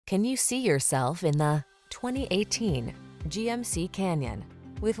Can you see yourself in the 2018 GMC Canyon?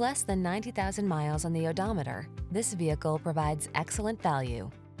 With less than 90,000 miles on the odometer, this vehicle provides excellent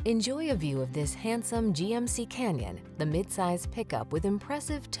value. Enjoy a view of this handsome GMC Canyon, the midsize pickup with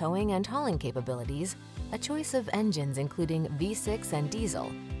impressive towing and hauling capabilities, a choice of engines including V6 and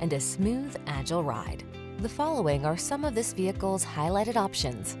diesel, and a smooth, agile ride. The following are some of this vehicle's highlighted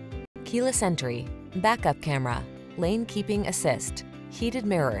options: keyless entry, backup camera, lane keeping assist, heated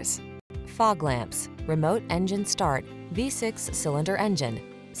mirrors, fog lamps, remote engine start, V6 cylinder engine,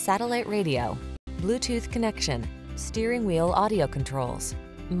 satellite radio, Bluetooth connection, steering wheel audio controls.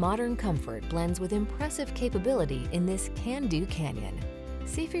 Modern comfort blends with impressive capability in this can-do Canyon.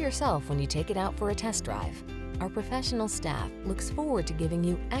 See for yourself when you take it out for a test drive. Our professional staff looks forward to giving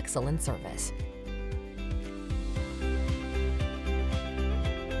you excellent service.